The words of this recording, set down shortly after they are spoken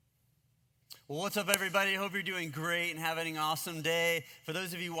Well, what's up, everybody? Hope you're doing great and having an awesome day. For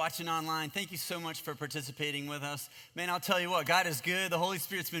those of you watching online, thank you so much for participating with us. Man, I'll tell you what, God is good. The Holy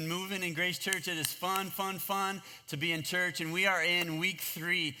Spirit's been moving in Grace Church. It is fun to be in church. And we are in week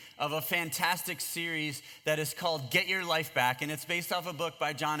 3 of a fantastic series that is called Get Your Life Back. And it's based off a book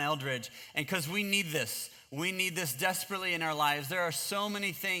by John Eldredge. And because we need this. We need this desperately in our lives. There are so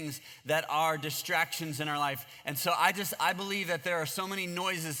many things that are distractions in our life. And so I believe that there are so many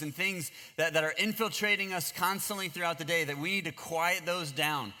noises and things that are infiltrating us constantly throughout the day that we need to quiet those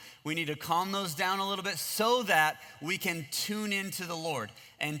down. We need to calm those down a little bit so that we can tune into the Lord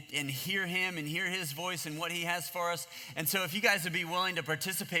and hear him and hear his voice and what he has for us. And so if you guys would be willing to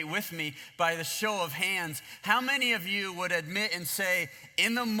participate with me by the show of hands, how many of you would admit and say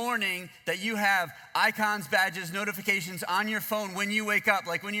in the morning that you have icons, badges, notifications on your phone when you wake up?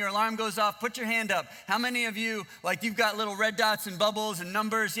 Like when your alarm goes off, put your hand up. How many of you, like you've got little red dots and bubbles and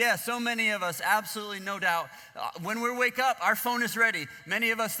numbers? Yeah, so many of us, absolutely no doubt. When we wake up, our phone is ready. Many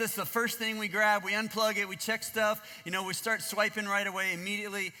of us, this is the first thing we grab. We unplug it, we check stuff. We start swiping right away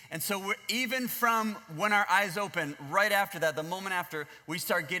immediately. And so even from when our eyes open, right after that, the moment after, we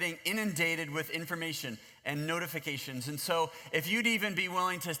start getting inundated with information and notifications. And so if you'd even be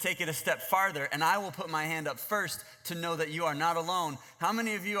willing to take it a step farther, and I will put my hand up first to know that you are not alone, how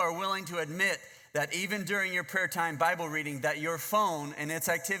many of you are willing to admit that even during your prayer time Bible reading, that your phone and its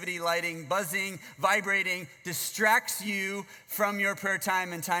activity lighting, buzzing, vibrating, distracts you from your prayer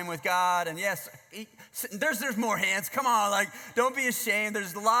time and time with God? And yes, there's more hands. Come on, don't be ashamed.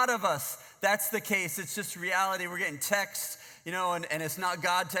 There's a lot of us. That's the case. It's just reality. We're getting texts, and it's not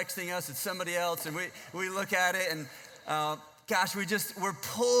God texting us, it's somebody else. And we look at it and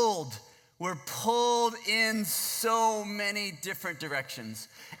we're pulled in so many different directions.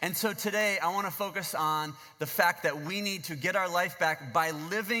 And so today I want to focus on the fact that we need to get our life back by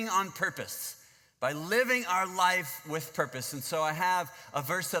living on purpose, by living our life with purpose. And so I have a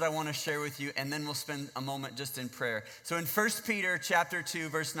verse that I want to share with you, and then we'll spend a moment just in prayer. So in 1 Peter chapter 2,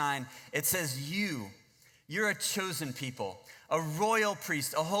 verse 9, it says, you're a chosen people, a royal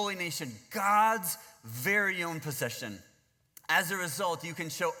priest, a holy nation, God's very own possession. As a result, you can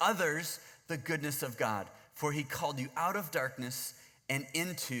show others the goodness of God, for he called you out of darkness and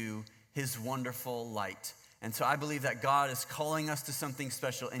into his wonderful light. And so I believe that God is calling us to something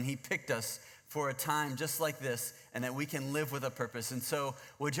special, and he picked us for a time just like this, and that we can live with a purpose. And so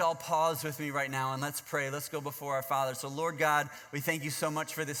would y'all pause with me right now and let's pray. Let's go before our Father. So Lord God, we thank you so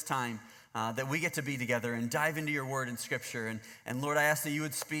much for this time that we get to be together and dive into your word and scripture. And Lord, I ask that you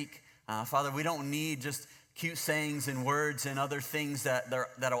would speak. Father, we don't need just cute sayings and words and other things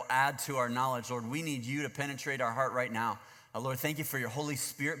that'll add to our knowledge. Lord, we need you to penetrate our heart right now. Lord, thank you for your Holy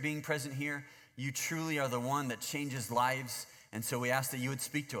Spirit being present here. You truly are the one that changes lives. And so we ask that you would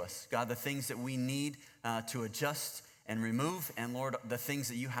speak to us. God, the things that we need to adjust and remove, and Lord, the things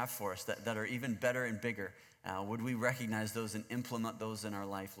that you have for us that are even better and bigger. Would we recognize those and implement those in our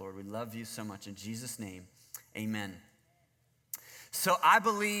life, Lord? We love you so much. In Jesus' name, amen. So I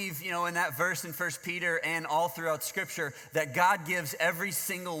believe, in that verse in 1 Peter and all throughout Scripture, that God gives every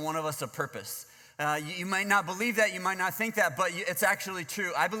single one of us a purpose. You might not believe that, you might not think that, but it's actually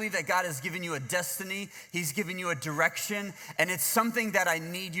true. I believe that God has given you a destiny, he's given you a direction, and it's something that I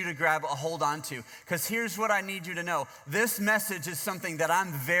need you to grab a hold on to. Because here's what I need you to know. This message is something that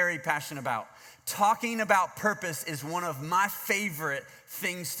I'm very passionate about. Talking about purpose is one of my favorite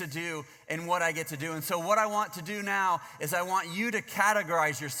things to do and what I get to do. And so what I want to do now is I want you to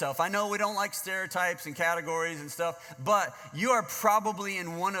categorize yourself. I know we don't like stereotypes and categories and stuff, but you are probably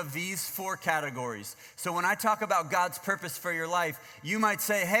in one of these 4 categories. So when I talk about God's purpose for your life, you might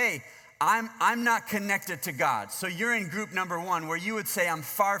say, hey, I'm not connected to God. So you're in group number 1 where you would say I'm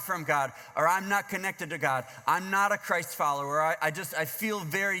far from God, or I'm not connected to God. I'm not a Christ follower. I feel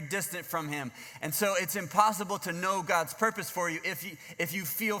very distant from him. And so it's impossible to know God's purpose for you if you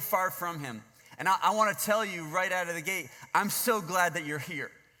feel far from him. And I want to tell you right out of the gate, I'm so glad that you're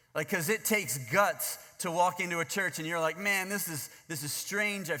here. Because it takes guts to walk into a church and you're like, man, this is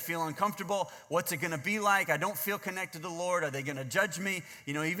strange. I feel uncomfortable. What's it going to be like? I don't feel connected to the Lord. Are they going to judge me?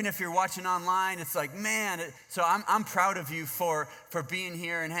 Even if you're watching online, it's like, man. So I'm proud of you for being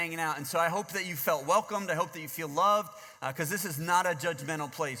here and hanging out. And so I hope that you felt welcomed. I hope that you feel loved, because this is not a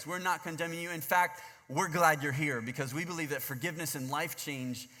judgmental place. We're not condemning you. In fact, we're glad you're here because we believe that forgiveness and life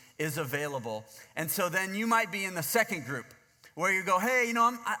change is available. And so then you might be in the second group, where you go, hey,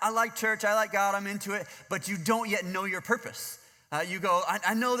 I like church, I like God, I'm into it, but you don't yet know your purpose. You go,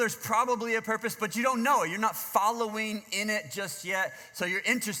 I know there's probably a purpose, but you don't know it. You're not following in it just yet. So you're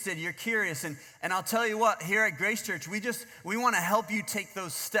interested, you're curious. And I'll tell you what, here at Grace Church, we want to help you take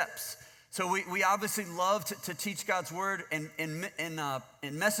those steps So we obviously love to teach God's word in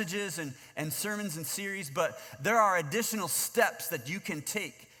messages and sermons and series, but there are additional steps that you can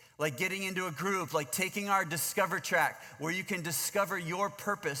take, like getting into a group, like taking our Discover track, where you can discover your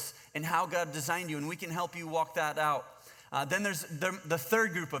purpose and how God designed you, and we can help you walk that out. Then there's the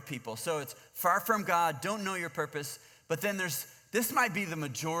third group of people. So it's far from God, don't know your purpose, but then this might be the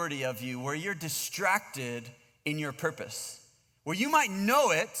majority of you, where you're distracted in your purpose, where you might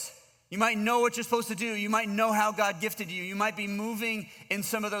know it. You might know what you're supposed to do. You might know how God gifted you. You might be moving in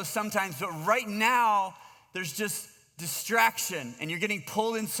some of those sometimes, but right now, there's just distraction, and you're getting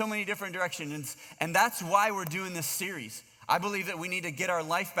pulled in so many different directions, and that's why we're doing this series. I believe that we need to get our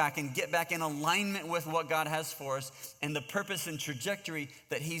life back and get back in alignment with what God has for us and the purpose and trajectory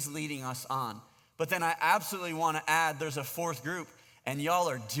that he's leading us on. But then I absolutely want to add, there's a fourth group, and y'all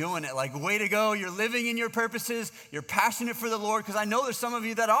are doing it. Like, way to go. You're living in your purposes. You're passionate for the Lord, because I know there's some of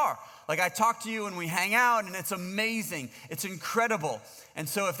you that are. Like, I talk to you and we hang out, and it's amazing. It's incredible. And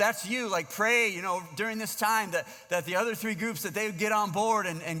so if that's you, like, pray, during this time that the other three groups, that they would get on board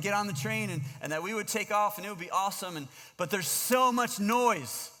and get on the train, and that we would take off, and it would be awesome. But there's so much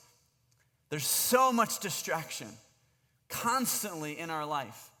noise. There's so much distraction constantly in our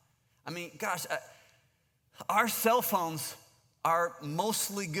life. I mean, gosh, our cell phones are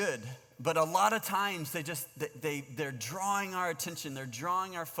mostly good, but a lot of times they're drawing our attention, they're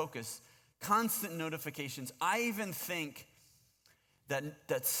drawing our focus, constant notifications. I even think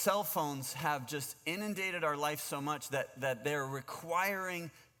that cell phones have just inundated our life so much that they're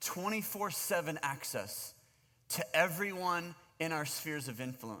requiring 24/7 access to everyone in our spheres of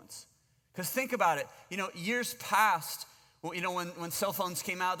influence. Because think about it, years past, when cell phones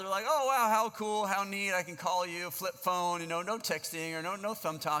came out, they're like, oh, wow, how cool, how neat, I can call you, flip phone, no texting or no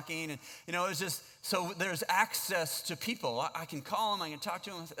thumb talking. And, it's just, so there's access to people. I can call them, I can talk to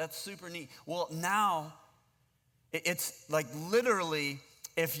them, that's super neat. Well, now, it's like literally,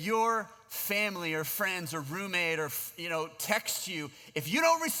 if your family or friends or roommate or, text you, if you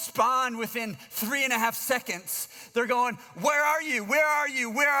don't respond within 3.5 seconds, they're going, where are you? Where are you?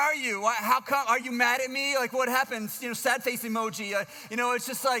 Where are you? How come? Are you mad at me? Like, what happens? Sad face emoji. It's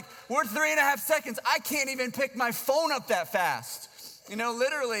just like, we're 3.5 seconds. I can't even pick my phone up that fast,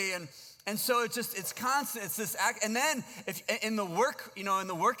 literally. And so it's constant. It's this act. And then if in the work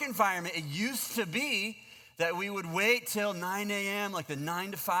environment, it used to be that we would wait till 9 a.m., like the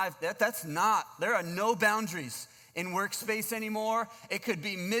 9 to 5. There are no boundaries in workspace anymore. It could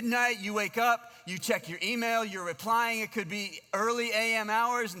be midnight, you wake up, you check your email, you're replying. It could be early AM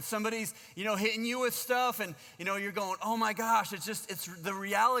hours and somebody's, hitting you with stuff, and, you're going, oh my gosh, it's the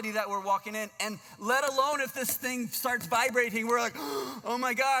reality that we're walking in. And let alone if this thing starts vibrating, we're like, oh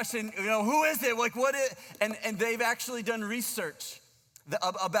my gosh, and, who is it? Like, what is, and they've actually done research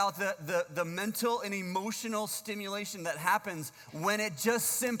about the mental and emotional stimulation that happens when it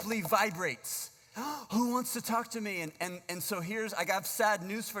just simply vibrates. Who wants to talk to me? And so I got sad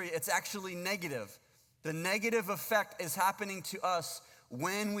news for you. It's actually negative. The negative effect is happening to us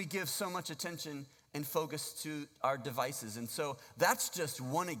when we give so much attention and focus to our devices. And so that's just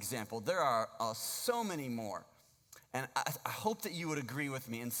one example. There are so many more. And I hope that you would agree with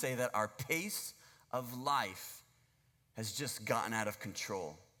me and say that our pace of life has just gotten out of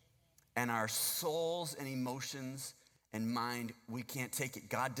control. And our souls and emotions and mind, we can't take it.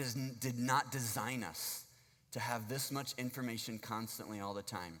 God did not design us to have this much information constantly all the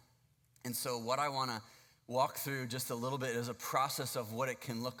time. And so what I want to walk through just a little bit is a process of what it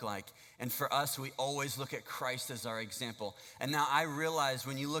can look like. And for us, we always look at Christ as our example. And now I realize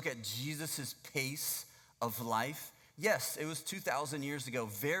when you look at Jesus's pace of life, yes, it was 2,000 years ago,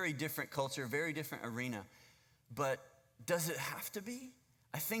 very different culture, very different arena. But does it have to be?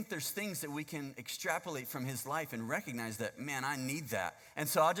 I think there's things that we can extrapolate from his life and recognize that, man, I need that. And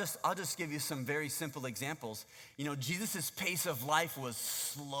so I'll just give you some very simple examples. Jesus' pace of life was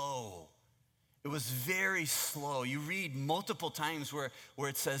slow. It was very slow. You read multiple times where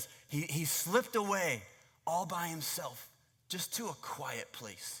it says he slipped away all by himself, just to a quiet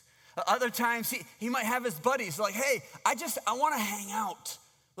place. Other times he might have his buddies like, hey, I want to hang out.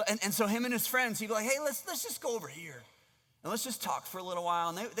 And so him and his friends, he'd be like, hey, let's just go over here. And let's just talk for a little while.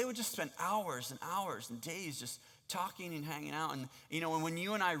 And they would just spend hours and hours and days just talking and hanging out. And, when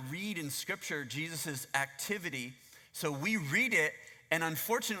you and I read in Scripture Jesus' activity, so we read it, and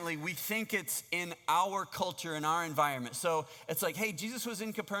unfortunately, we think it's in our culture, in our environment. So it's like, hey, Jesus was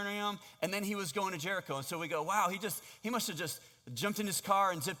in Capernaum, and then he was going to Jericho. And so we go, wow, he must have just jumped in his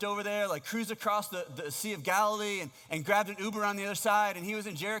car and zipped over there, like cruised across the Sea of Galilee and grabbed an Uber on the other side, and he was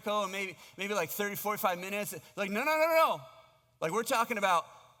in Jericho in maybe like 30, 45 minutes. Like, no. Like, we're talking about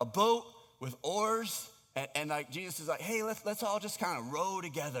a boat, with oars. And like Jesus is like, hey, let's all just kind of row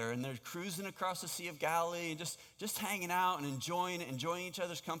together. And they're cruising across the Sea of Galilee and just hanging out and enjoying each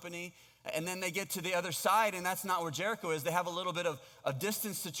other's company. And then they get to the other side, and that's not where Jericho is. They have a little bit of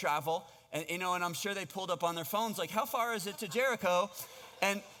distance to travel. And and I'm sure they pulled up on their phones, like, how far is it to Jericho?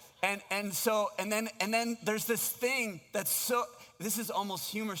 And then there's this thing this is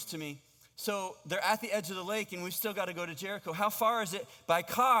almost humorous to me. So they're at the edge of the lake, and we've still got to go to Jericho. How far is it by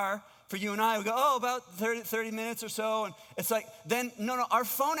car? For you and I, we go, about 30 minutes or so. And it's like, then, no, our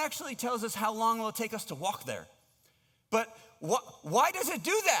phone actually tells us how long will it take us to walk there. But why does it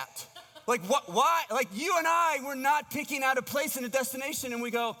do that? Like, why? Like, you and I, we're not picking out a place and a destination, and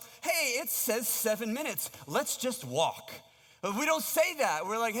we go, hey, it says 7 minutes. Let's just walk. But we don't say that.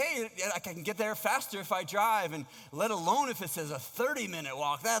 We're like, hey, I can get there faster if I drive, and let alone if it says a 30-minute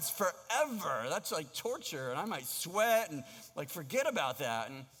walk. That's forever. That's like torture, and I might sweat and like forget about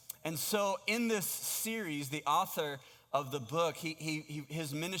that. And so in this series, the author of the book,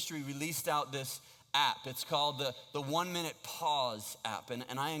 his ministry released out this app. It's called the 1 Minute Pause app. And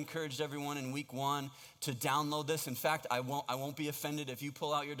I encouraged everyone in week 1 to download this. In fact, I won't be offended if you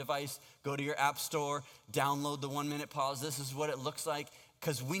pull out your device, go to your app store, download the 1 Minute Pause. This is what it looks like,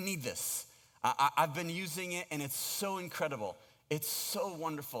 because we need this. I've been using it, and it's so incredible. It's so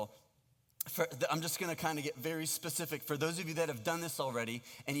wonderful. I'm just gonna kind of get very specific. For those of you that have done this already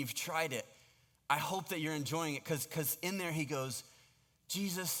and you've tried it, I hope that you're enjoying it, because in there he goes,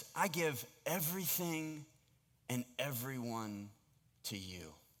 Jesus, I give everything and everyone to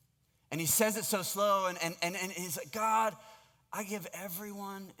you. And he says it so slow, and he's like, God, I give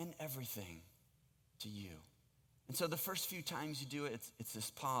everyone and everything to you. And so the first few times you do it, it's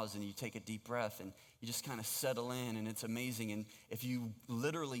this pause, and you take a deep breath, and you just kind of settle in, and it's amazing. And if you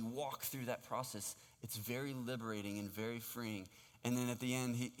literally walk through that process, it's very liberating and very freeing. And then at the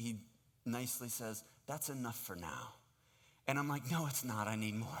end, he nicely says, that's enough for now. And I'm like, no, it's not. I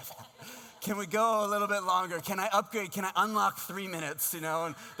need more of that. Can we go a little bit longer? Can I upgrade? Can I unlock 3 minutes? And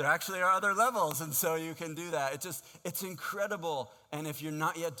there actually are other levels, and so you can do that. It's incredible. And if you're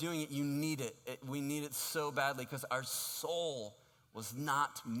not yet doing it, you need it. We need it so badly, because our soul was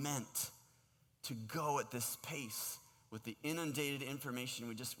not meant to go at this pace with the inundated information.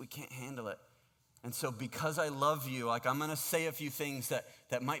 We can't handle it. And so because I love you, like, I'm gonna say a few things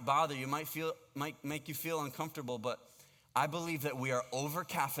that might bother you, might make you feel uncomfortable, but I believe that we are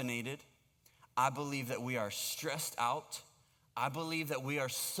over-caffeinated. I believe that we are stressed out. I believe that we are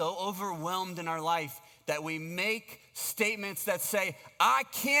so overwhelmed in our life that we make statements that say, I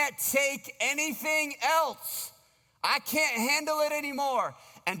can't take anything else. I can't handle it anymore.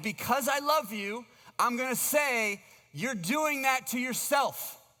 And because I love you, I'm gonna say, you're doing that to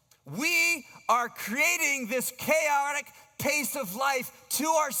yourself. We are creating this chaotic pace of life to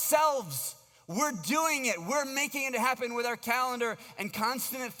ourselves. We're doing it. We're making it happen with our calendar and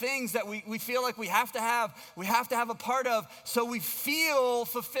constant things that we feel like we have to have a part of, so we feel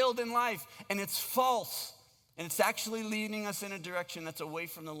fulfilled in life. And it's false. And it's actually leading us in a direction that's away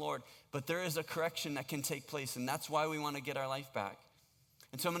from the Lord. But there is a correction that can take place, and that's why we want to get our life back.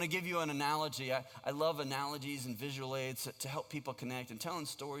 And so I'm going to give you an analogy. I love analogies and visual aids to help people connect and telling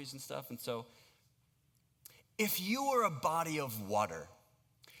stories and stuff. And so if you were a body of water,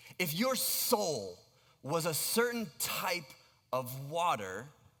 if your soul was a certain type of water,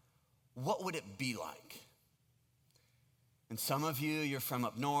 what would it be like? And some of you, you're from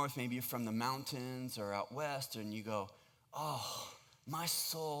up north, maybe you're from the mountains or out west, and you go, oh, my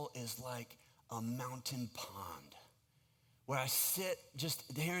soul is like a mountain pond where I sit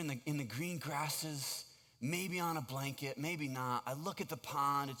just there in the green grasses, maybe on a blanket, maybe not. I look at the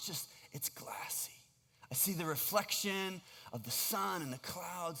pond, it's glassy. I see the reflection of the sun and the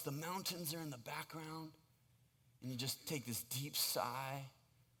clouds. The mountains are in the background. And you just take this deep sigh,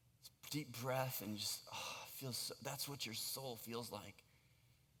 this deep breath, and just, that's what your soul feels like.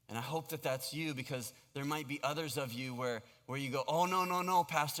 And I hope that that's you, because there might be others of you where you go, oh, no,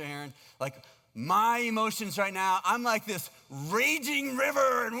 Pastor Aaron. Like, my emotions right now, I'm like this raging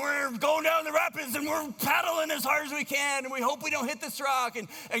river, and we're going down the rapids, and we're paddling as hard as we can, and we hope we don't hit this rock, and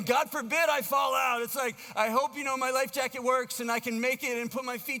God forbid I fall out. It's like, I hope, my life jacket works, and I can make it and put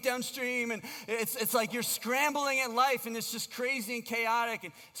my feet downstream, and it's like you're scrambling at life, and it's just crazy and chaotic.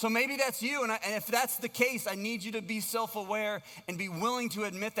 And so maybe that's you, and if that's the case, I need you to be self-aware and be willing to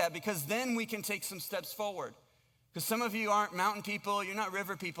admit that, because then we can take some steps forward. Because some of you aren't mountain people, you're not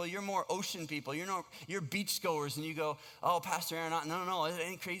river people, you're more ocean people. You're beach goers, and you go, oh, Pastor Aaron, no, it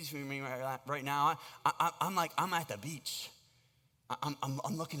ain't crazy for me right now. I'm at the beach.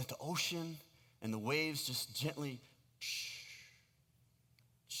 I'm looking at the ocean, and the waves just gently,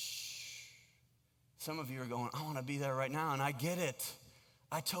 Some of you are going, I want to be there right now, and I get it.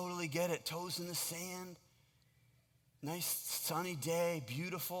 I totally get it. Toes in the sand, nice sunny day,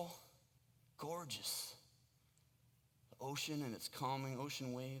 beautiful, gorgeous. The ocean and its calming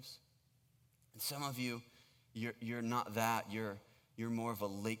ocean waves. And some of you, you're not that. You're more of a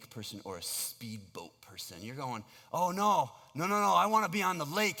lake person or a speedboat person. You're going, oh no, I want to be on the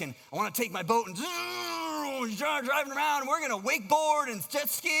lake and I want to take my boat and driving around, and we're going to wakeboard and jet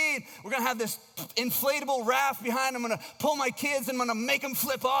ski. And we're going to have this inflatable raft behind. I'm going to pull my kids and I'm going to make them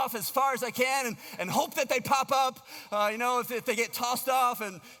flip off as far as I can and hope that they pop up, if they get tossed off.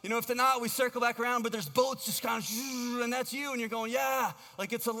 And, if they're not, we circle back around. But there's boats just kind of, and that's you. And you're going, yeah,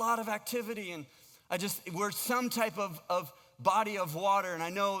 like it's a lot of activity. And we're some type of body of water. And I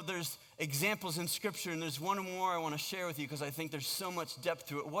know there's examples in Scripture, and there's one more I want to share with you because I think there's so much depth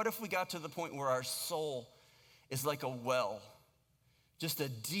to it. What if we got to the point where our soul is like a well, just a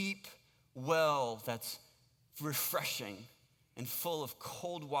deep well that's refreshing and full of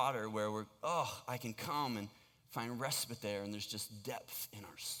cold water where I can come and find respite there, and there's just depth in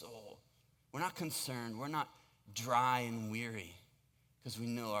our soul. We're not concerned. We're not dry and weary because we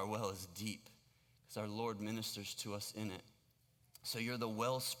know our well is deep because our Lord ministers to us in it. So you're the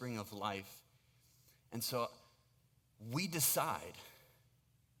wellspring of life. And so we decide.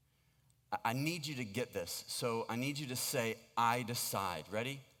 I need you to get this. So I need you to say, I decide.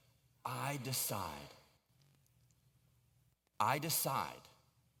 Ready? I decide. I decide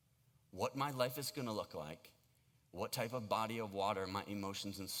what my life is going to look like, what type of body of water my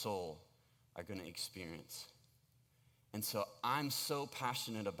emotions and soul are going to experience. And so I'm so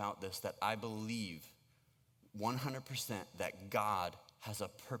passionate about this that I believe 100% that God has a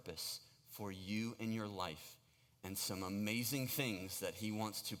purpose for you in your life and some amazing things that he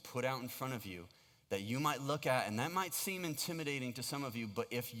wants to put out in front of you that you might look at, and that might seem intimidating to some of you, but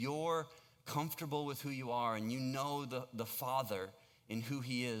if you're comfortable with who you are and you know the Father in who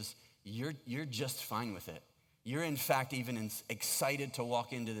he is, you're just fine with it. You're in fact even excited to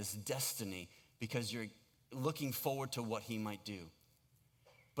walk into this destiny because you're looking forward to what he might do.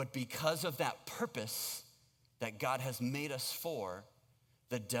 But because of that purpose that God has made us for,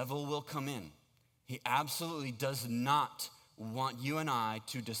 the devil will come in. He absolutely does not want you and I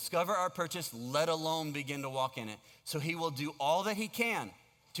to discover our purpose, let alone begin to walk in it. So he will do all that he can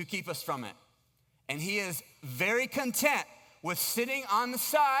to keep us from it. And he is very content with sitting on the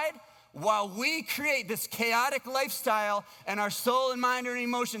side while we create this chaotic lifestyle and our soul and mind and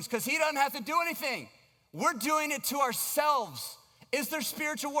emotions, because he doesn't have to do anything. We're doing it to ourselves. Is there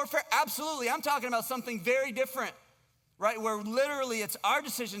spiritual warfare? Absolutely. I'm talking about something very different, right? Where literally it's our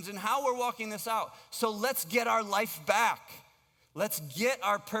decisions and how we're walking this out. So let's get our life back. Let's get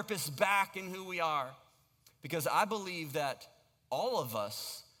our purpose back in who we are. Because I believe that all of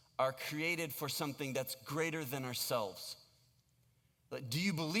us are created for something that's greater than ourselves. Do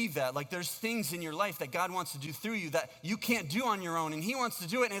you believe that? Like there's things in your life that God wants to do through you that you can't do on your own, and he wants to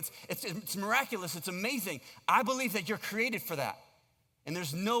do it, and it's miraculous, it's amazing. I believe that you're created for that. And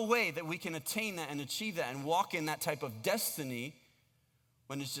there's no way that we can attain that and achieve that and walk in that type of destiny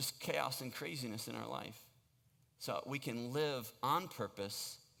when it's just chaos and craziness in our life. So we can live on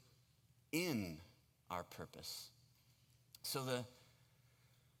purpose in our purpose. So the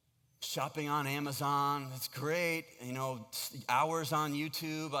shopping on Amazon, it's great. Hours on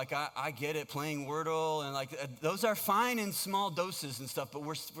YouTube, like I get it, playing Wordle, and like those are fine in small doses and stuff, but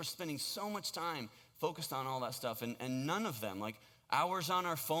we're spending so much time focused on all that stuff, and none of them, like hours on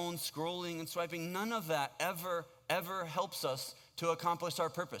our phones, scrolling and swiping, none of that ever helps us to accomplish our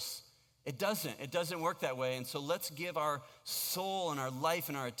purpose. It doesn't work that way. And so let's give our soul and our life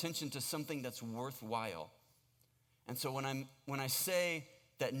and our attention to something that's worthwhile. And so when I say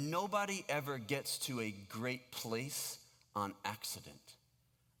that nobody ever gets to a great place on accident,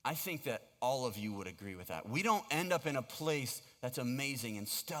 I think that all of you would agree with that. We don't end up in a place that's amazing and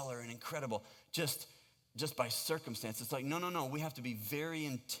stellar and incredible just by circumstance. It's like, no, we have to be very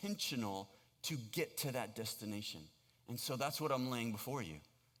intentional to get to that destination. And so that's what I'm laying before you.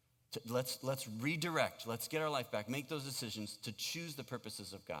 Let's redirect, let's get our life back, make those decisions to choose the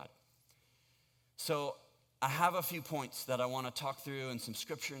purposes of God. So I have a few points that I want to talk through and some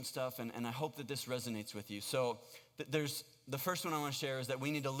scripture and stuff, and I hope that this resonates with you. So there's the first one I want to share is that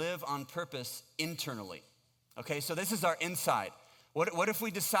we need to live on purpose internally. Okay, so this is our inside. What if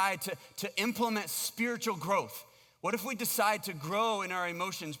we decide to implement spiritual growth? What if we decide to grow in our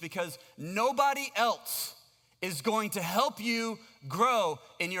emotions? Because nobody else is going to help you grow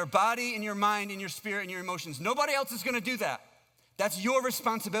in your body, in your mind, in your spirit, in your emotions. Nobody else is going to do that. That's your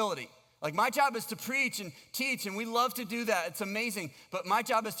responsibility. Like my job is to preach and teach, and we love to do that. It's amazing. But my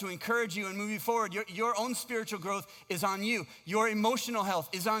job is to encourage you and move you forward. Your own spiritual growth is on you. Your emotional health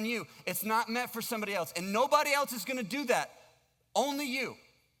is on you. It's not meant for somebody else. And nobody else is going to do that. Only you.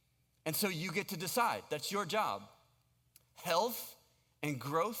 And so you get to decide. That's your job. Health and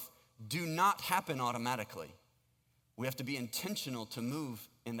growth do not happen automatically. We have to be intentional to move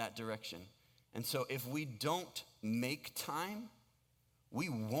in that direction. And so if we don't make time, we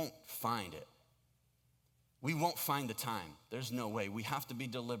won't find it. We won't find the time. There's no way. We have to be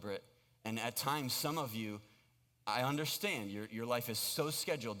deliberate. And at times, some of you, I understand your life is so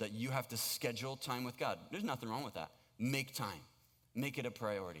scheduled that you have to schedule time with God. There's nothing wrong with that. Make time. Make it a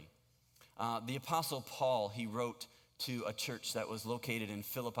priority. The Apostle Paul, he wrote to a church that was located in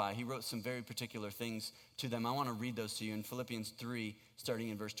Philippi. He wrote some very particular things to them. I want to read those to you in Philippians 3, starting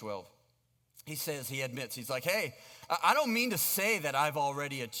in verse 12. He says, he admits, he's like, hey, I don't mean to say that I've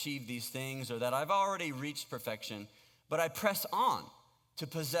already achieved these things or that I've already reached perfection, but I press on to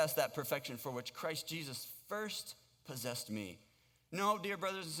possess that perfection for which Christ Jesus first possessed me. No, dear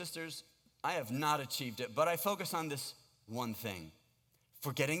brothers and sisters, I have not achieved it, but I focus on this one thing,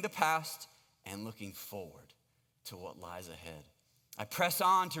 forgetting the past and looking forward to what lies ahead. I press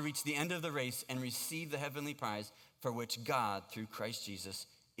on to reach the end of the race and receive the heavenly prize for which God, through Christ Jesus,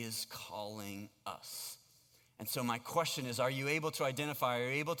 is calling us. And so my question is, are you able to identify, are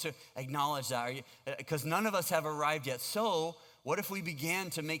you able to acknowledge that? Because none of us have arrived yet. So what if we began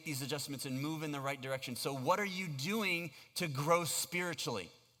to make these adjustments and move in the right direction? So what are you doing to grow spiritually?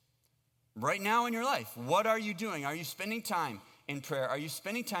 Right now in your life, what are you doing? Are you spending time in prayer? Are you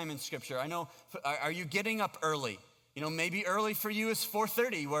spending time in scripture? I know, are you getting up early? You know, maybe early for you is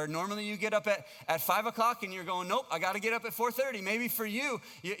 4:30, where normally you get up at 5 o'clock and you're going, nope, I got to get up at 4:30. Maybe for you,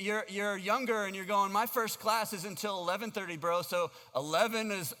 you're younger and you're going, my first class is until 11:30, bro, so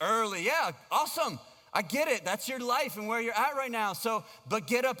 11 is early. Yeah, awesome. I get it. That's your life and where you're at right now. So, but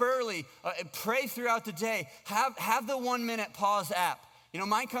get up early. Pray throughout the day. Have the 1-minute pause app. You know,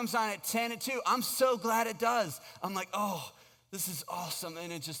 mine comes on at 10 at 2. I'm so glad it does. I'm like, oh, this is awesome,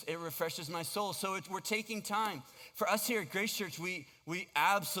 and it refreshes my soul. So we're taking time. For us here at Grace Church, we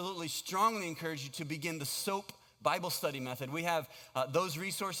absolutely strongly encourage you to begin the SOAP Bible study method. We have those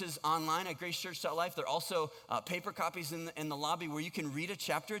resources online at gracechurch.life. There are also paper copies in the lobby where you can read a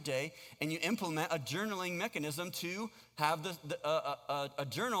chapter a day, and you implement a journaling mechanism to have a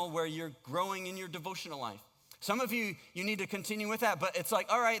journal where you're growing in your devotional life. Some of you need to continue with that, but it's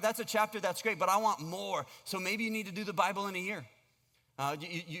like, all right, that's a chapter, that's great, but I want more. So maybe you need to do the Bible in a year.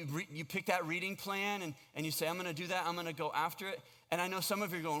 You pick that reading plan and you say, I'm going to do that, I'm going to go after it. And I know some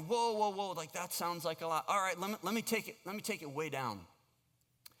of you are going, whoa, like that sounds like a lot. All right, let me take it way down.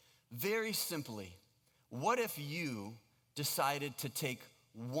 Very simply, what if you decided to take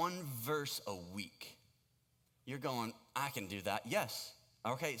one verse a week? You're going, I can do that. Yes.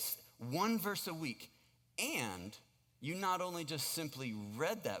 Okay, one verse a week. And you not only just simply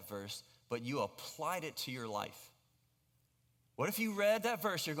read that verse, but you applied it to your life. What if you read that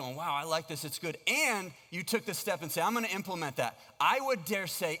verse, you're going, wow, I like this, it's good, and you took the step and say, I'm going to implement that. I would dare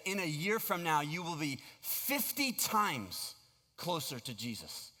say in a year from now, you will be 50 times closer to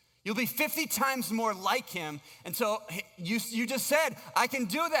Jesus. You'll be 50 times more like him. And so you just said, I can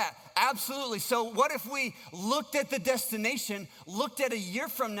do that. Absolutely. So what if we looked at the destination, looked at a year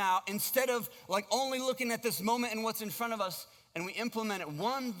from now, instead of like only looking at this moment and what's in front of us, and we implemented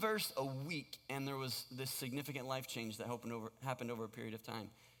one verse a week, and there was this significant life change that happened over a period of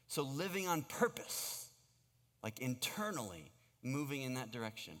time. So living on purpose, like internally moving in that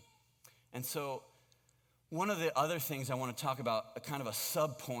direction. And so one of the other things I want to talk about, a kind of a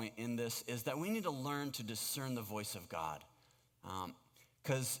sub point in this, is that we need to learn to discern the voice of God.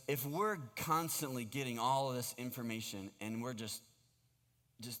 Because if we're constantly getting all of this information and we're just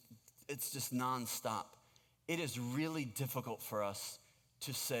it's just nonstop, it is really difficult for us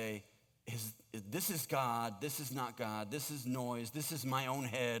to say, this is God, this is not God, this is noise, this is my own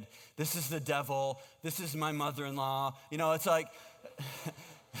head, this is the devil, this is my mother-in-law. You know, it's like,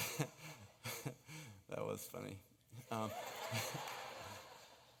 that was funny.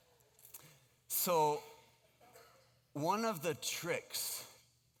 So one of the tricks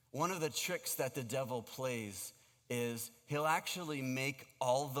that the devil plays is he'll actually make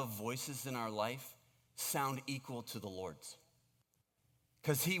all the voices in our life sound equal to the Lord's.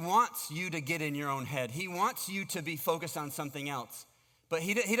 Because he wants you to get in your own head. He wants you to be focused on something else. But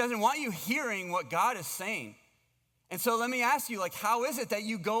he doesn't want you hearing what God is saying. And so let me ask you, like, how is it that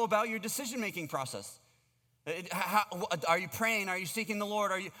you go about your decision-making process? Are you praying? Are you seeking the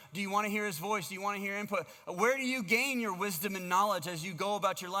Lord? Do you want to hear his voice? Do you want to hear input? Where do you gain your wisdom and knowledge as you go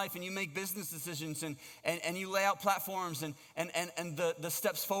about your life and you make business decisions and you lay out platforms and the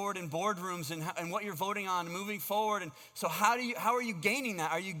steps forward in boardrooms and what you're voting on and moving forward? And so how are you gaining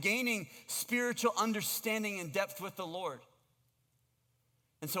that? Are you gaining spiritual understanding and depth with the Lord?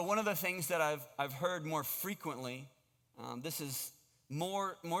 And so one of the things that I've heard more frequently, this is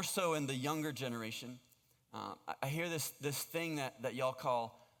more so in the younger generation, I hear this thing that y'all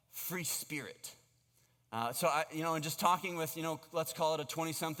call free spirit. So and just talking with, let's call it a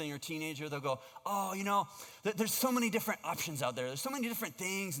 20-something or teenager, they'll go, there's so many different options out there. There's so many different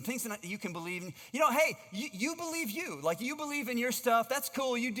things and things that you can believe in. Hey, you believe you. Like, you believe in your stuff. That's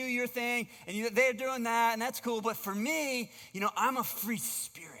cool. You do your thing, and they're doing that, and that's cool. But for me, I'm a free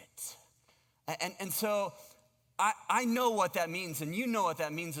spirit. And so I know what that means, and you know what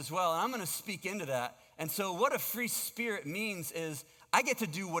that means as well, and I'm going to speak into that. And so what a free spirit means is I get to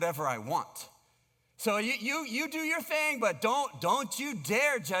do whatever I want. So you do your thing, but don't you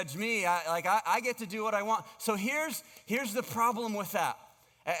dare judge me. I get to do what I want. So here's the problem with that.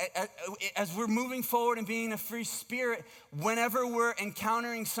 As we're moving forward and being a free spirit, whenever we're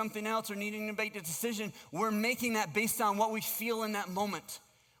encountering something else or needing to make a decision, we're making that based on what we feel in that moment.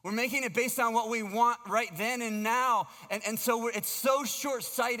 We're making it based on what we want right then and now. And so it's so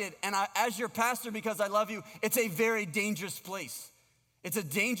short-sighted. And as your pastor, because I love you, it's a very dangerous place. It's a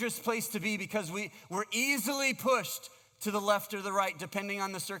dangerous place to be because we're easily pushed to the left or the right, depending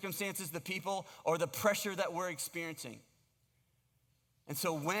on the circumstances, the people, or the pressure that we're experiencing. And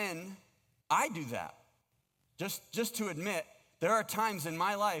so when I do that, just to admit, there are times in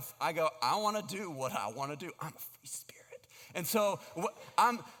my life I go, I want to do what I want to do. I'm a free spirit. And so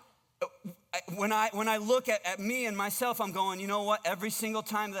when I look at me and myself, I'm going, you know what? Every single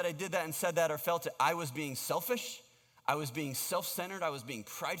time that I did that and said that or felt it, I was being selfish. I was being self-centered. I was being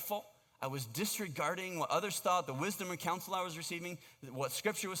prideful. I was disregarding what others thought, the wisdom and counsel I was receiving, what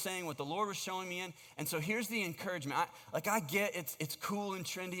Scripture was saying, what the Lord was showing me in. And so here's the encouragement. I get it's cool and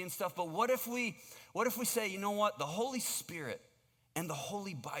trendy and stuff, but what if we say, you know what? The Holy Spirit and the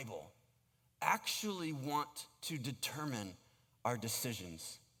Holy Bible actually want to determine our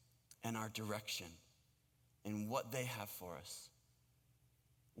decisions and our direction and what they have for us.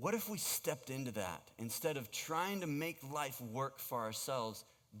 What if we stepped into that? Instead of trying to make life work for ourselves,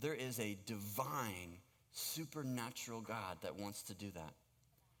 there is a divine, supernatural God that wants to do that.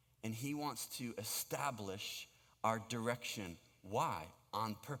 And he wants to establish our direction. Why?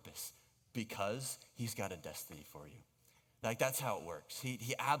 On purpose. Because he's got a destiny for you. Like, that's how it works.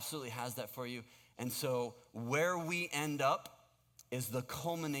 He absolutely has that for you. And so where we end up is the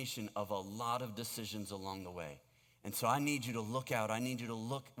culmination of a lot of decisions along the way. And so I need you to look out. I need you to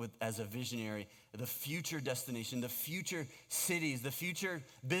look as a visionary, the future destination, the future cities, the future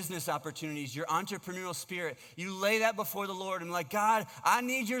business opportunities, your entrepreneurial spirit. You lay that before the Lord and like, God, I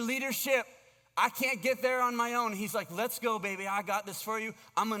need your leadership. I can't get there on my own. He's like, let's go, baby. I got this for you.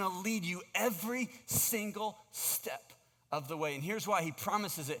 I'm going to lead you every single step of the way. And here's why he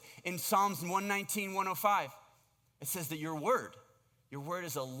promises it. In Psalms 119, 105, it says that your word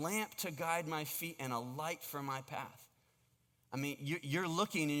is a lamp to guide my feet and a light for my path. I mean, you're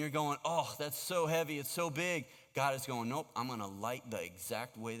looking and you're going, oh, that's so heavy, it's so big. God is going, nope, I'm going to light the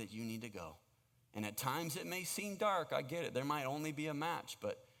exact way that you need to go. And at times it may seem dark, I get it. There might only be a match,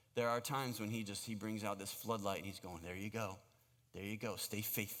 but there are times when he brings out this floodlight and he's going, there you go. There you go. Stay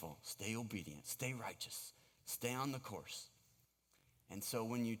faithful, stay obedient, stay righteous, stay on the course. And so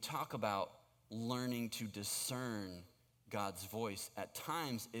when you talk about learning to discern God's voice, at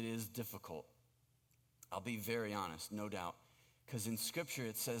times it is difficult. I'll be very honest, no doubt. Because in Scripture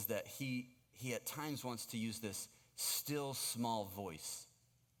it says that he at times wants to use this still small voice.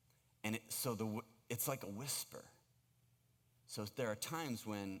 And it's like a whisper. So there are times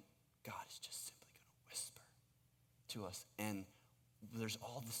when God is just simply going to whisper to us. And there's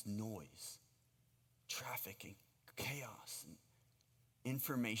all this noise, traffic and chaos and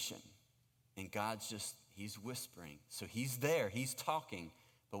information. And he's whispering. So he's there, he's talking.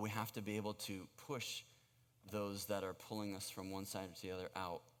 But we have to be able to push those that are pulling us from one side to the other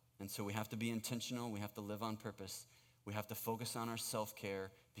out. And so we have to be intentional. We have to live on purpose. We have to focus on our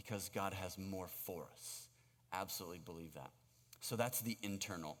self-care because God has more for us. Absolutely believe that. So that's the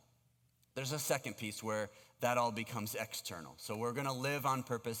internal. There's a second piece where that all becomes external. So we're going to live on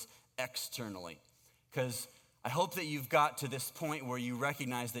purpose externally. Because I hope that you've got to this point where you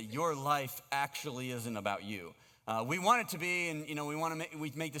recognize that your life actually isn't about you. We want it to be, and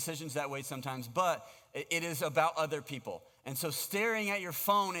we make decisions that way sometimes, but it is about other people. And so staring at your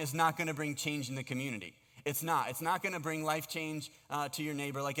phone is not going to bring change in the community. It's not. It's not going to bring life change to your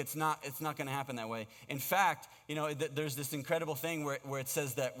neighbor. Like it's not going to happen that way. In fact, there's this incredible thing where it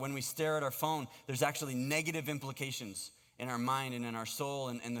says that when we stare at our phone, there's actually negative implications in our mind and in our soul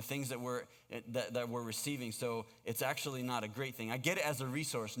and the things that we're receiving. So it's actually not a great thing. I get it as a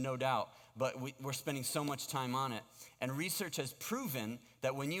resource, no doubt, but we're spending so much time on it. And research has proven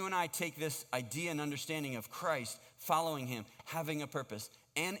that when you and I take this idea and understanding of Christ, following him, having a purpose,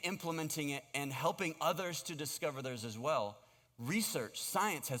 and implementing it and helping others to discover theirs as well,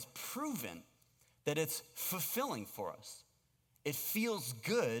 science has proven that it's fulfilling for us. It feels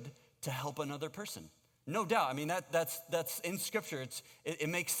good to help another person. No doubt. I mean, that's in Scripture. It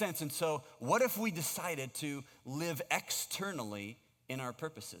makes sense. And so what if we decided to live externally in our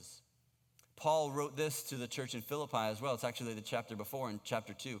purposes? Paul wrote this to the church in Philippi as well. It's actually the chapter before, in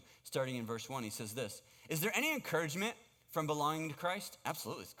chapter 2, starting in verse 1. He says this: "Is there any encouragement from belonging to Christ?"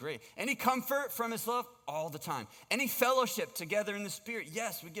 Absolutely, it's great. "Any comfort from his love?" All the time. "Any fellowship together in the Spirit?"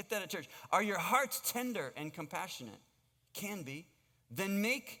 Yes, we get that at church. "Are your hearts tender and compassionate?" Can be. "Then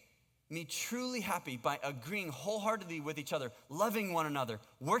make me truly happy by agreeing wholeheartedly with each other, loving one another,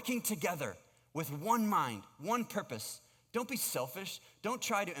 working together with one mind, one purpose. Don't be selfish. Don't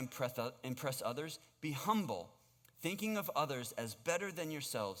try to impress others. Be humble, thinking of others as better than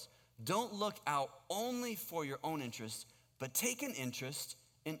yourselves. Don't look out only for your own interests, but take an interest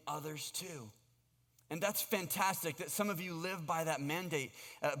in others too." And that's fantastic that some of you live by that mandate.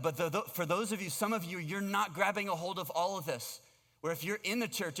 But for those of you, some of you, you're not grabbing a hold of all of this. Where if you're in the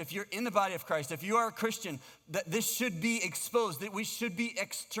church, if you're in the body of Christ, if you are a Christian, that this should be exposed, that we should be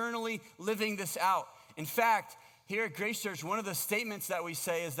externally living this out. In fact, here at Grace Church, one of the statements that we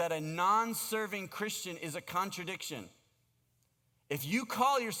say is that a non-serving Christian is a contradiction. If you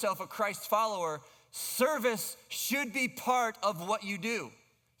call yourself a Christ follower, service should be part of what you do.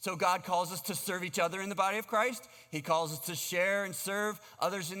 So God calls us to serve each other in the body of Christ. He calls us to share and serve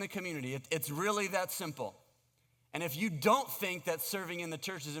others in the community. It's really that simple. And if you don't think that serving in the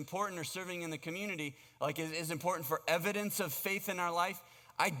church is important or serving in the community is important for evidence of faith in our life,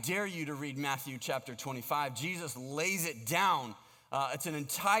 I dare you to read Matthew chapter 25. Jesus lays it down. It's an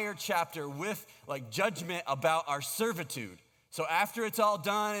entire chapter with judgment about our servitude. So after it's all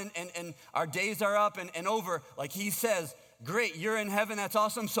done and our days are up and over, he says, "Great, you're in heaven, that's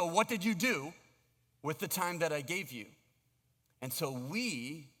awesome. So what did you do with the time that I gave you?" And so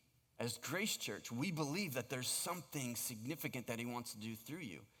we, as Grace Church, we believe that there's something significant that he wants to do through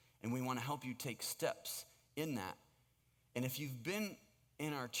you. And we want to help you take steps in that. And if you've been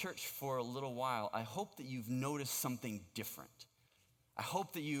in our church for a little while, I hope that you've noticed something different. I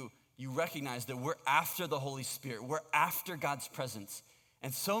hope that you recognize that we're after the Holy Spirit. We're after God's presence.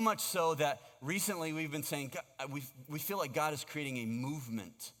 And so much so that recently we've been saying, we feel like God is creating a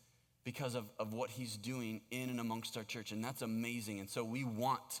movement because of what he's doing in and amongst our church. And that's amazing. And so we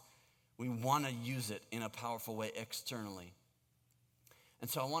want to use it in a powerful way externally. And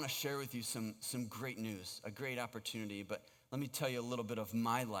so I want to share with you some great news, a great opportunity, but let me tell you a little bit of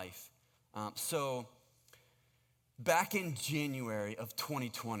my life. So back in January of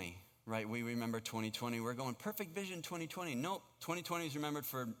 2020, right, we remember 2020, we're going perfect vision 2020. Nope, 2020 is remembered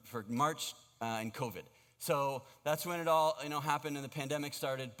for March and COVID. So that's when it all happened and the pandemic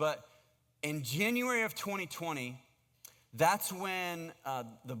started. But in January of 2020, that's when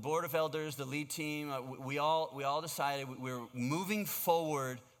the board of elders, the lead team, we all decided we were moving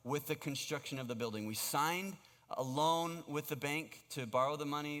forward with the construction of the building. We signed a loan with the bank to borrow the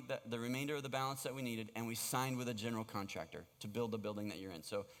money, the remainder of the balance that we needed, and we signed with a general contractor to build the building that you're in.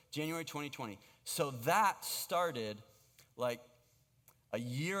 So January 2020. So that started a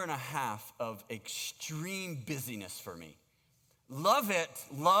year and a half of extreme busyness for me. Love it,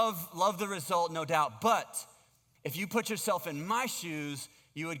 love the result, no doubt, but if you put yourself in my shoes,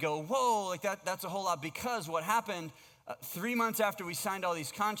 you would go, whoa, that's a whole lot, because what happened 3 months after we signed all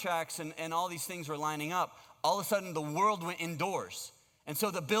these contracts and all these things were lining up, all of a sudden the world went indoors. And so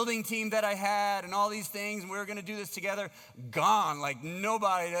the building team that I had and all these things, and we were gonna do this together, gone,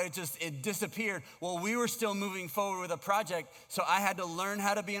 nobody, it disappeared. Well, we were still moving forward with a project, so I had to learn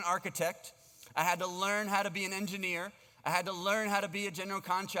how to be an architect. I had to learn how to be an engineer. I had to learn how to be a general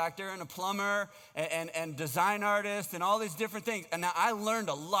contractor and a plumber and design artist and all these different things. And now I learned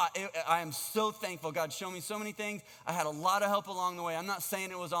a lot. I am so thankful. God showed me so many things. I had a lot of help along the way. I'm not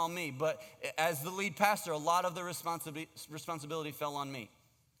saying it was all me, but as the lead pastor, a lot of the responsibility fell on me.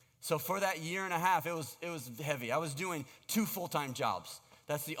 So for that year and a half, it was heavy. I was doing 2 full-time jobs.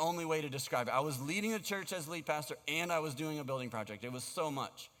 That's the only way to describe it. I was leading the church as lead pastor and I was doing a building project. It was so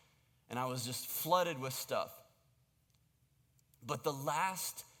much. And I was just flooded with stuff. But the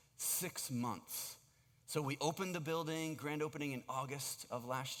last 6 months, So we opened the building, grand opening in August of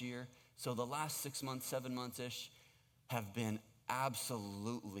last year. So the last 6 months, 7 months-ish have been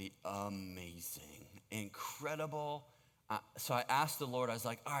absolutely amazing, incredible. So I asked the Lord, I was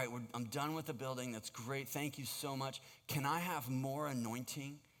like, all right, I'm done with the building. That's great. Thank you so much. Can I have more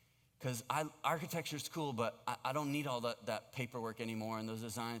anointing? Because architecture is cool, but I don't need all that paperwork anymore and those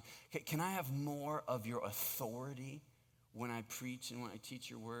designs. Can I have more of your authority when I preach and when I teach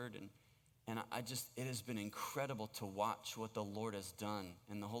your word? And it has been incredible to watch what the Lord has done,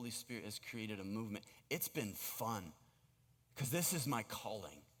 and the Holy Spirit has created a movement. It's been fun, because this is my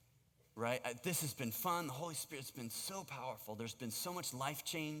calling, right? This has been fun. The Holy Spirit's been so powerful. There's been so much life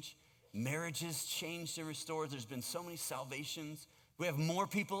change, marriages changed and restored. There's been so many salvations. We have more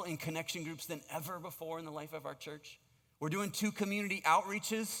people in connection groups than ever before in the life of our church. We're doing 2 community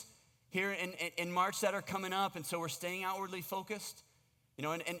outreaches here in March that are coming up, and so we're staying outwardly focused. You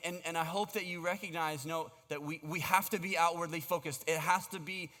know, and I hope that you recognize, that we have to be outwardly focused. It has to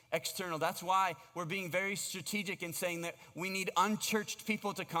be external. That's why we're being very strategic in saying that we need unchurched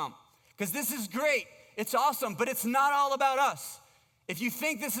people to come. Because this is great, it's awesome, but it's not all about us. If you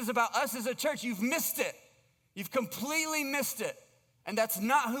think this is about us as a church, you've missed it. You've completely missed it. And that's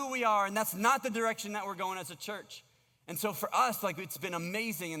not who we are, and that's not the direction that we're going as a church. And so for us, it's been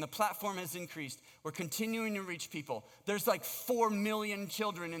amazing, and the platform has increased. We're continuing to reach people. There's 4 million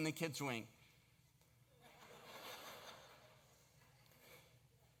children in the kids' wing.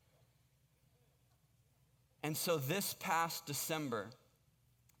 And so this past December,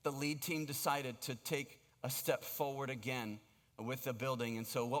 the lead team decided to take a step forward again with the building. And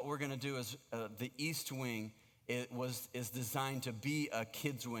so what we're going to do is the East Wing is designed to be a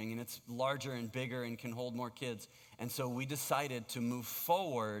kids wing, and it's larger and bigger and can hold more kids. And so we decided to move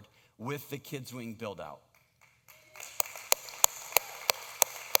forward with the kids wing build out.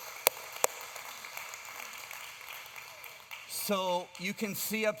 So you can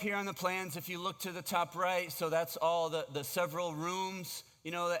see up here on the plans, if you look to the top right, so that's all the several rooms,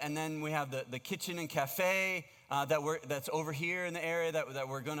 and then we have the kitchen and cafe that's over here in the area that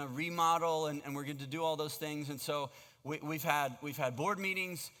we're going to remodel, and we're going to do all those things. And so we've had board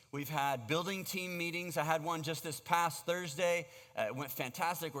meetings, we've had building team meetings. I had one just this past Thursday. It went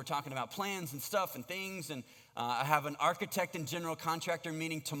fantastic. We're talking about plans and stuff and things, and I have an architect and general contractor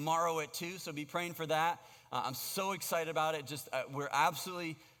meeting tomorrow at 2, so be praying for that. I'm so excited about it.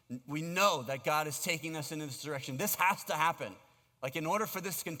 We know that God is taking us in this direction. This has to happen. In order for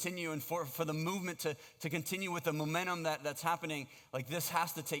this to continue and for the movement to continue with the momentum that's happening, this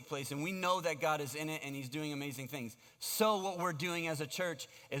has to take place. And we know that God is in it and he's doing amazing things. So what we're doing as a church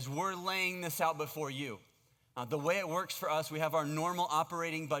is we're laying this out before you. The way it works for us, we have our normal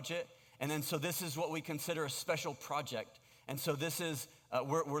operating budget. And then so this is what we consider a special project. And so this is,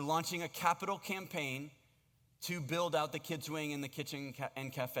 we're launching a capital campaign to build out the kids wing and the kitchen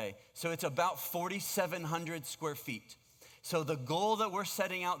and cafe. So it's about 4,700 square feet. So the goal that we're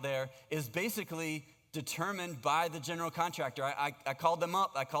setting out there is basically determined by the general contractor. I called them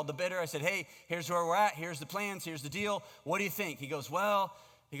up, I called the bidder, I said, hey, here's where we're at, here's the plans, here's the deal, what do you think? He goes,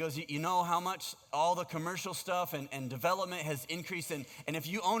 you know how much all the commercial stuff and development has increased, and if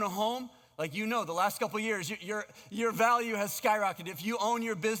you own a home, the last couple of years, your value has skyrocketed. If you own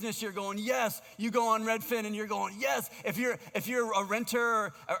your business, you're going, yes. You go on Redfin and you're going, yes. If you're a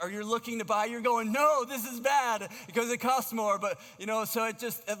renter or you're looking to buy, you're going, no, this is bad because it costs more. But, so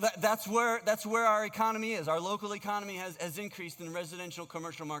that's where our economy is. Our local economy has increased in the residential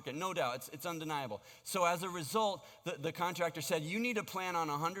commercial market. No doubt, it's undeniable. So as a result, the contractor said, you need to plan on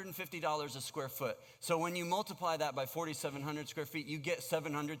 $150 a square foot. So when you multiply that by 4,700 square feet, you get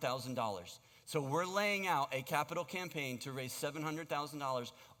 $700,000. So we're laying out a capital campaign to raise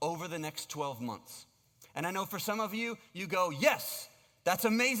 $700,000 over the next 12 months. And I know for some of you, you go, yes, that's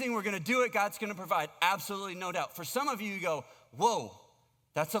amazing. We're going to do it. God's going to provide. Absolutely, no doubt. For some of you, you go, whoa,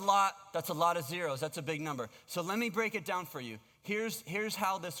 that's a lot. That's a lot of zeros. That's a big number. So let me break it down for you. Here's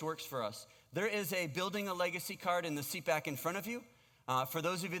how this works for us. There is a Building a Legacy card in the seat back in front of you. For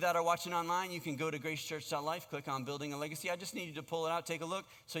those of you that are watching online, you can go to gracechurch.life, click on Building a Legacy. I just need you to pull it out, take a look,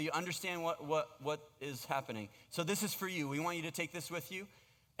 so you understand what is happening. So this is for you. We want you to take this with you,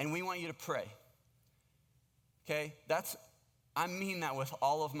 and we want you to pray. Okay? I mean that with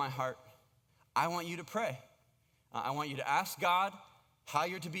all of my heart. I want you to pray. I want you to ask God how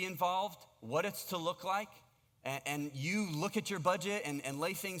you're to be involved, what it's to look like. And you look at your budget and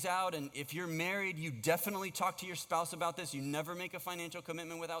lay things out. And if you're married, you definitely talk to your spouse about this. You never make a financial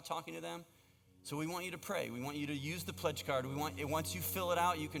commitment without talking to them. So we want you to pray. We want you to use the pledge card. Once you fill it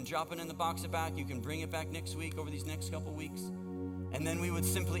out, you can drop it in the box at back. You can bring it back next week over these next couple weeks. And then we would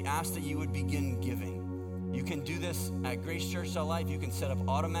simply ask that you would begin giving. You can do this at Grace Church Life. You can set up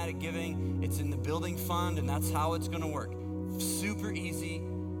automatic giving. It's in the building fund, and that's how it's going to work. Super easy,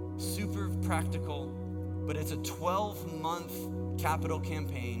 super practical, but it's a 12-month capital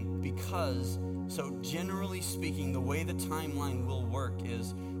campaign because, so generally speaking, the way the timeline will work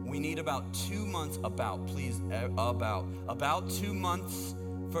is we need about 2 months, about 2 months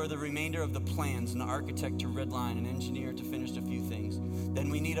for the remainder of the plans, an architect to redline, an engineer to finish a few things. Then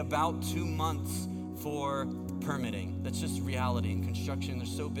we need about 2 months for permitting. That's just reality. In construction, they're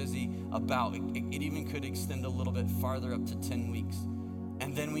so busy it even could extend a little bit farther up to 10 weeks.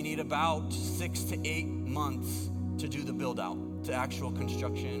 And then we need about 6 to 8 months to do the build out, to actual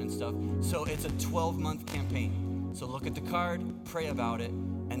construction and stuff. So it's a 12-month campaign. So look at the card, pray about it,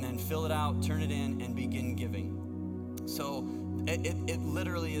 and then fill it out, turn it in, and begin giving. So it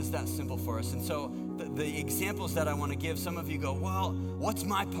literally is that simple for us. And so the examples that I want to give, some of you go, well, what's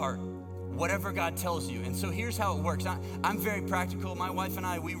my part? Whatever God tells you. And so here's how it works. I'm very practical. My wife and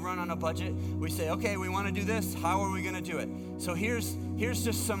I, we run on a budget. We say, okay, we want to do this. How are we going to do it? So here's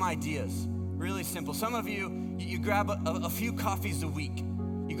just some ideas. Really simple. Some of you grab a few coffees a week.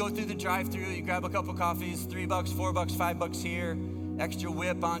 You go through the drive-thru, you grab a couple coffees, $3, $4, $5 here, extra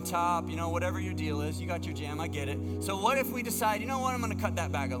whip on top, whatever your deal is. You got your jam, I get it. So what if we decide, you know what, I'm going to cut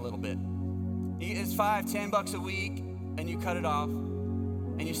that back a little bit. It's $5, $10 a week, and you cut it off.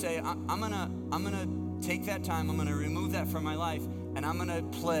 And you say, I'm gonna take that time, I'm gonna remove that from my life, and I'm gonna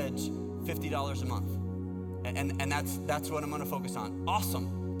pledge $50 a month. And that's what I'm gonna focus on.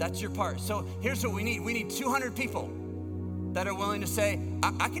 Awesome, that's your part. So here's what we need. We need 200 people that are willing to say,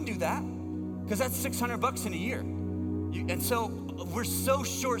 I can do that, because that's $600 in a year. And so we're so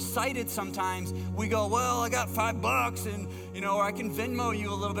short-sighted sometimes. We go, well, I got $5 and, or I can Venmo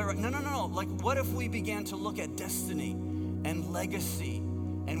you a little bit. No. Like, what if we began to look at destiny and legacy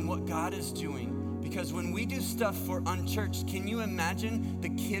and what God is doing? Because when we do stuff for unchurched, can you imagine the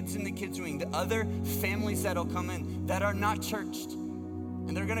kids in the kids wing, the other families that'll come in that are not churched?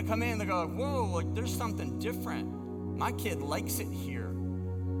 And they're gonna come in, they're going, whoa, like there's something different. My kid likes it here.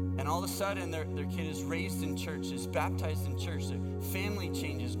 And all of a sudden, their kid is raised in church, is baptized in church, their family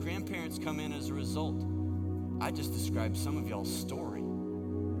changes, grandparents come in as a result. I just described some of y'all's story.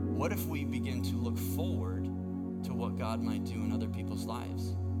 What if we begin to look forward to what God might do in other people's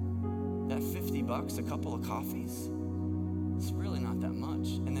lives? That $50, a couple of coffees, it's really not that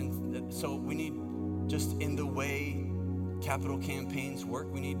much. And then, so we need, just in the way capital campaigns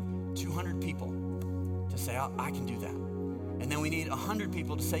work, we need 200 people to say, I can do that. And then we need 100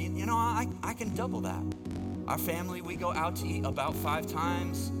 people to say, I can double that. Our family, we go out to eat about 5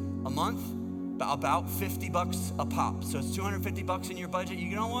 times a month, about $50 a pop. So it's $250 in your budget.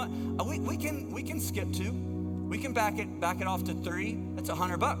 You know what? We can skip 2. We can back it off to 3. That's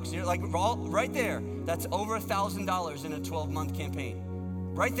 $100. You're like right there. That's over $1,000 in a 12-month campaign.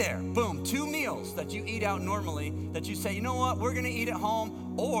 Right there, boom, 2 meals that you eat out normally that you say, you know what, we're gonna eat at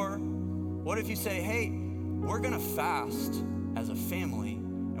home. Or what if you say, hey, we're gonna fast as a family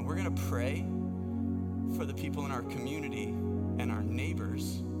and we're gonna pray for the people in our community and our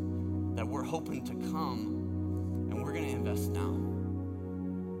neighbors that we're hoping to come, and we're gonna invest now.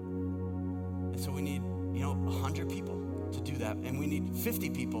 And so we need 100 people to do that. And we need 50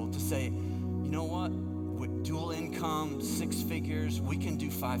 people to say, you know what, with dual income, 6 figures, we can do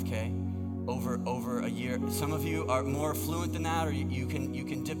 5K over a year. Some of you are more fluent than that, or you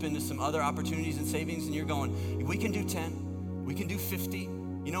can dip into some other opportunities and savings, and you're going, we can do 10, we can do 50.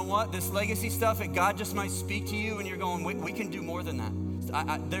 You know what, this legacy stuff, and God just might speak to you, and you're going, we can do more than that.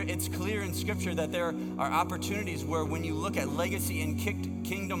 It's clear in Scripture that there are opportunities where when you look at legacy and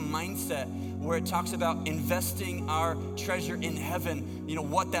kingdom mindset, where it talks about investing our treasure in heaven,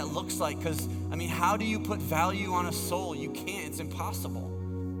 what that looks like. Because, how do you put value on a soul? You can't, it's impossible.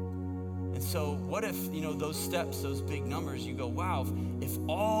 And so what if, those steps, those big numbers, you go, wow, if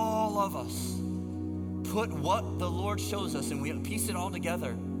all of us put what the Lord shows us and we piece it all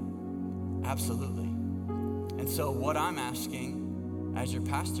together, absolutely. And so what I'm asking as your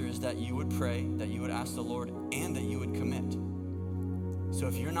pastor is that you would pray, that you would ask the Lord, and that you would commit. So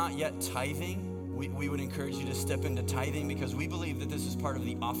if you're not yet tithing, we would encourage you to step into tithing, because we believe that this is part of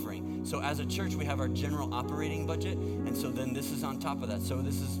the offering. So as a church, we have our general operating budget, and so then this is on top of that. So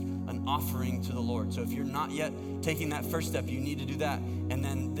this is an offering to the Lord. So if you're not yet taking that first step, you need to do that. And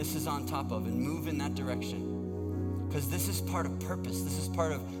then this is on top of, and move in that direction. Because this is part of purpose. This is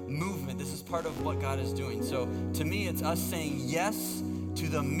part of movement. This is part of what God is doing. So to me, it's us saying yes to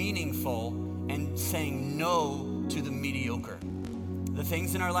the meaningful and saying no to the mediocre. The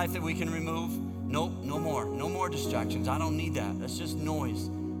things in our life that we can remove, nope, no more distractions. I don't need that. That's just noise.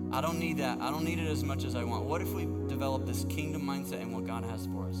 I don't need that. I don't need it as much as I want. What if we develop this kingdom mindset and what God has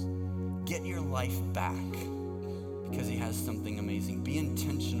for us? Get your life back because he has something amazing. Be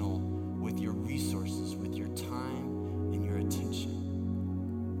intentional with your resources, with your time and your attention.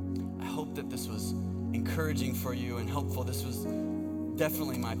 I hope that this was encouraging for you and helpful. This was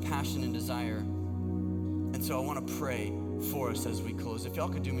definitely my passion and desire. And so I want to pray for us as we close. If y'all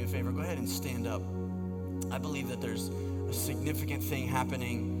could do me a favor, go ahead and stand up. I believe that there's a significant thing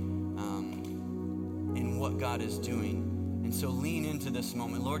happening in what God is doing. And so lean into this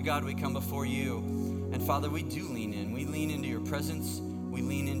moment. Lord God, we come before you. And Father, we do lean in. We lean into your presence. We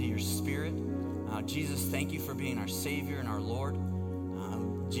lean into your spirit. Jesus, thank you for being our Savior and our Lord.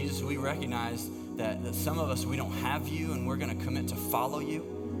 Jesus, we recognize that some of us, we don't have you, and we're going to commit to follow you.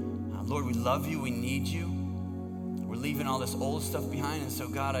 Lord, we love you. We need you. We're leaving all this old stuff behind. And so,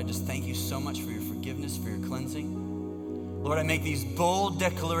 God, I just thank you so much for your forgiveness, for your cleansing. Lord, I make these bold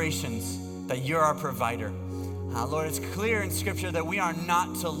declarations that you're our provider. Lord, it's clear in Scripture that we are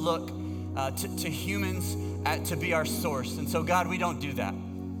not to look to humans to be our source. And so, God, we don't do that.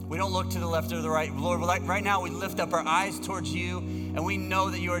 We don't look to the left or the right. Lord, right now we lift up our eyes towards you, and we know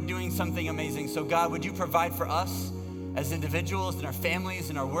that you are doing something amazing. So, God, would you provide for us as individuals, in our families,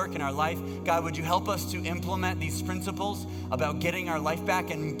 in our work, in our life? God, would you help us to implement these principles about getting our life back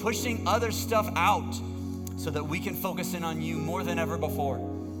and pushing other stuff out so that we can focus in on you more than ever before?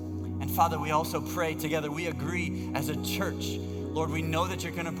 And Father, we also pray together. We agree as a church. Lord, we know that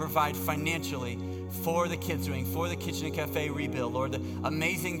you're going to provide financially for the Kids Wing, for the Kitchen and Cafe rebuild. Lord, the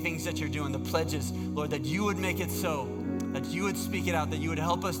amazing things that you're doing, the pledges, Lord, that you would make it so, that you would speak it out, that you would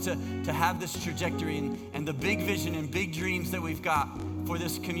help us to have this trajectory and the big vision and big dreams that we've got for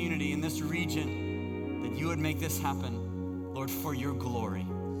this community and this region, that you would make this happen, Lord, for your glory,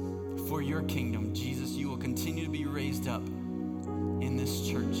 for your kingdom. Jesus, you will continue to be raised up in this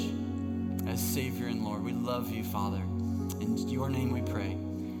church as Savior and Lord. We love you, Father. In your name we pray.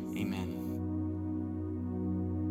 Amen.